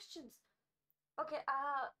many questions. Okay,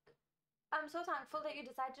 I'm so thankful that you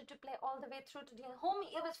decided to play all the way through to the end.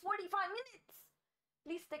 Homie, it was 45 minutes.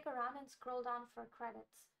 Please stick around and scroll down for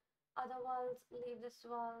credits. Other worlds, leave this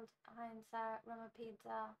world, hindsight, Roma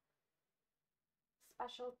Pizza.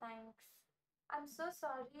 Special thanks. I'm so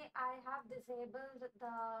sorry I have disabled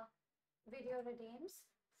the video redeems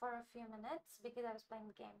for a few minutes because I was playing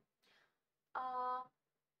the game.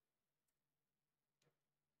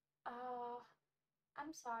 I'm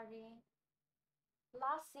sorry.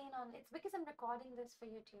 Last seen on, it's because I'm recording this for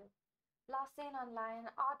YouTube. Last seen online,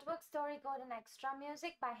 artwork, story code, and extra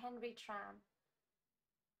music by Henry Tran.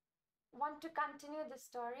 Want to continue the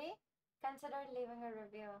story? Consider leaving a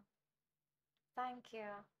review. Thank you.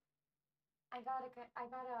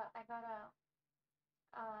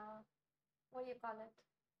 What do you call it?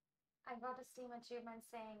 I got a Steam achievement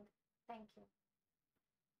saying thank you.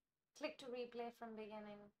 Click to replay from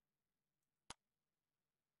beginning.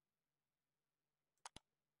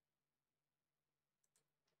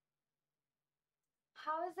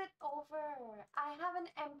 How is it over? I have an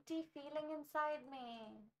empty feeling inside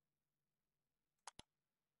me.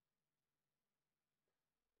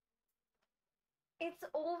 It's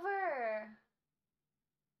over.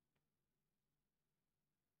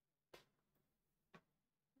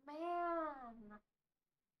 Man.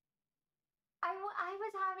 I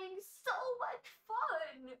was having so much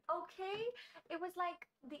fun, okay? It was like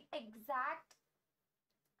the exact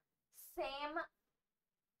same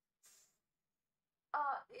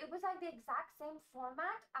it was like the exact same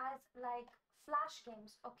format as like flash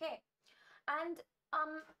games, okay? And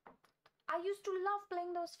I used to love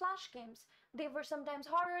playing those flash games. They were sometimes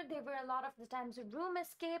horror, they were a lot of the times a room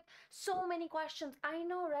escape. So many questions. I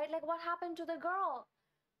know, right? Like, what happened to the girl?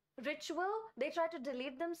 Ritual? They tried to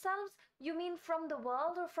delete themselves? You mean from the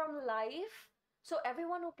world or from life? So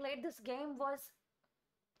everyone who played this game was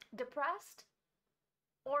depressed?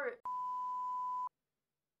 Or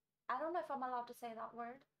I don't know if I'm allowed to say that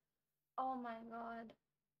word. Oh my god.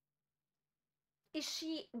 Is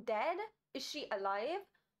she dead? Is she alive?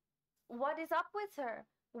 What is up with her?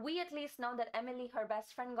 We at least know that Emily, her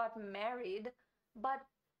best friend, got married, but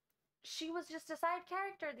she was just a side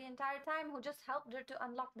character the entire time who just helped her to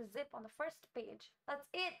unlock the zip on the first page. That's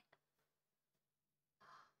it.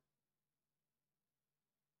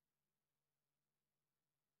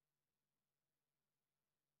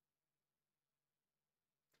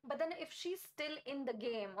 But then if she's still in the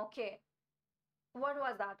game, okay, what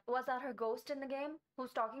was that? Was that her ghost in the game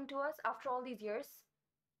who's talking to us after all these years?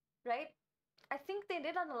 Right? I think they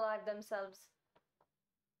did unalive themselves.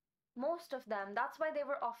 Most of them. That's why they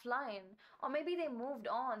were offline. Or maybe they moved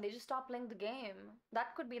on. They just stopped playing the game.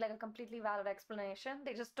 That could be like a completely valid explanation.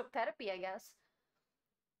 They just took therapy, I guess.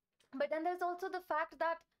 But then there's also the fact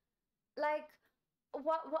that, like,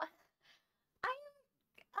 what I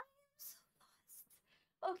am so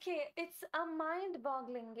lost. Okay, it's a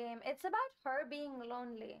mind-boggling game. It's about her being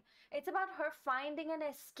lonely. It's about her finding an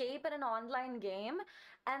escape in an online game,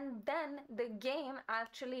 and then the game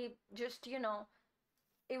actually just,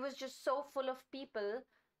 it was just so full of people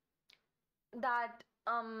that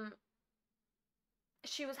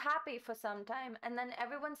she was happy for some time, and then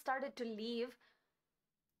everyone started to leave,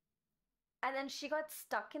 and then she got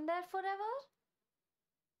stuck in there forever.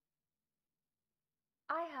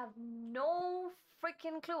 I have no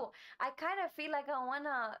freaking clue. I kind of feel like I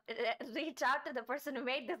wanna reach out to the person who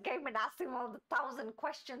made this game and ask him all the 1,000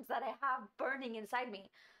 questions that I have burning inside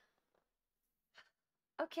me.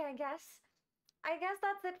 Okay, I guess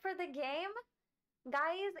that's it for the game.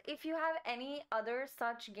 Guys, if you have any other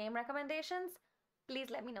such game recommendations,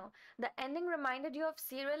 please let me know. The ending reminded you of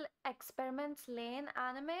Serial Experiments Lane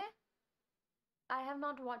anime? I have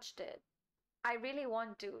not watched it. I really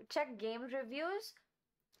want to. Check game reviews.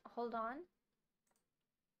 Hold on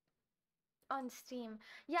Steam.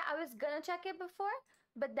 Yeah, I was gonna check it before,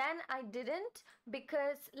 but then I didn't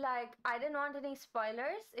because like I didn't want any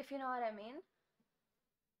spoilers, if you know what I mean.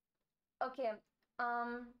 Okay.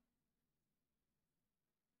 Um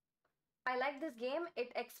I like this game.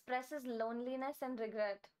 It expresses loneliness and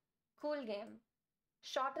regret. Cool game.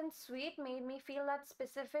 Short and sweet made me feel that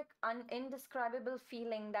specific, indescribable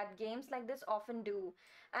feeling that games like this often do.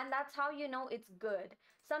 And that's how you know it's good.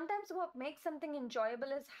 Sometimes what makes something enjoyable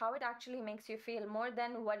is how it actually makes you feel more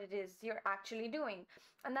than what it is you're actually doing.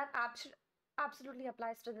 And that absolutely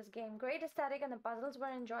applies to this game. Great aesthetic and the puzzles were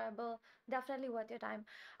enjoyable. Definitely worth your time.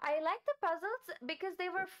 I like the puzzles because they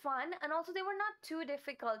were fun and also they were not too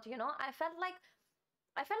difficult. I felt like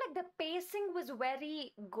the pacing was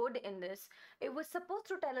very good in this. It was supposed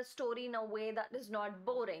to tell a story in a way that is not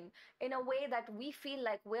boring, in a way that we feel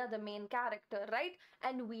like we're the main character, right?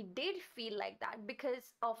 And we did feel like that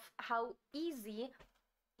because of how easy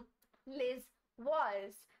Liz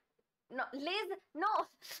was. No, Liz, no,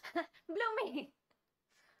 Bloomy.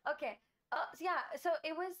 Okay. So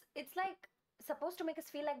it's like supposed to make us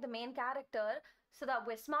feel like the main character so that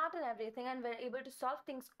we're smart and everything and we're able to solve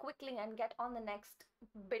things quickly and get on the next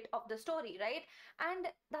bit of the story, right? And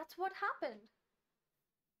that's what happened.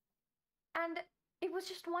 And it was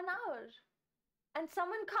just 1 hour. And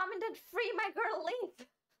someone commented, free my girl leave.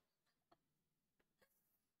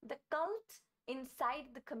 The cult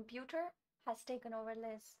inside the computer has taken over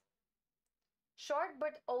Liz. Short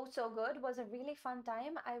but oh so good, was a really fun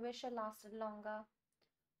time. I wish it lasted longer.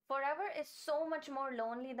 Forever is so much more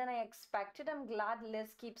lonely than I expected. I'm glad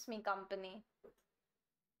Liz keeps me company.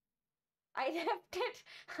 I left it.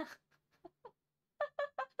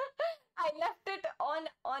 I left it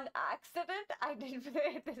on accident. I did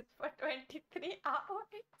play this for 23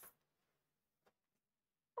 hours.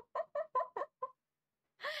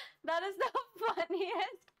 That is the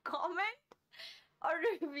funniest comment or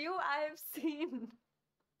review I have seen.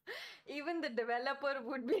 Even the developer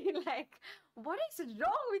would be like, what is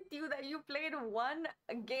wrong with you that you played one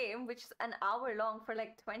game which is an hour long for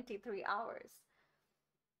like 23 hours?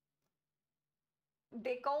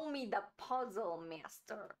 They call me the puzzle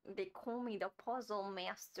master. They call me the puzzle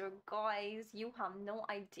master. Guys, you have no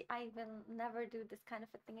idea. I will never do this kind of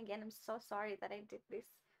a thing again. I'm so sorry that I did this.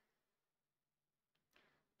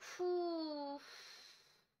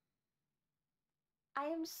 I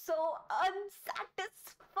am so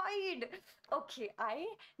unsatisfied. Okay, I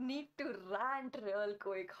need to rant real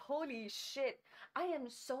quick. Holy shit. I am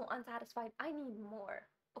so unsatisfied. I need more.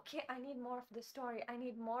 Okay, I need more of the story. I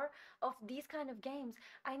need more of these kind of games.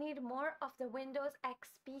 I need more of the Windows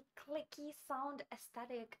XP clicky sound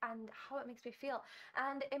aesthetic and how it makes me feel.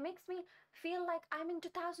 And it makes me feel like I'm in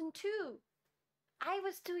 2002. I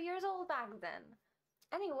was 2 years old back then.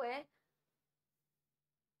 Anyway,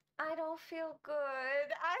 I don't feel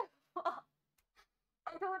good. I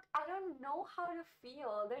don't know how to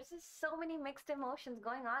feel. There's just so many mixed emotions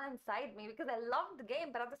going on inside me because I loved the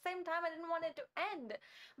game, but at the same time I didn't want it to end.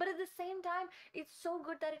 But at the same time, it's so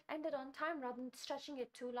good that it ended on time rather than stretching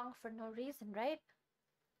it too long for no reason, right?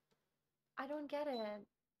 I don't get it.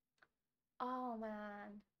 Oh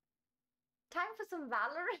man. Time for some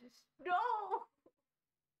Valorant. No!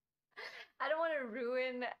 I don't want to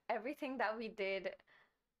ruin everything that we did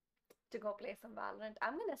to go play some Valorant.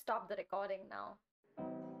 I'm gonna stop the recording now.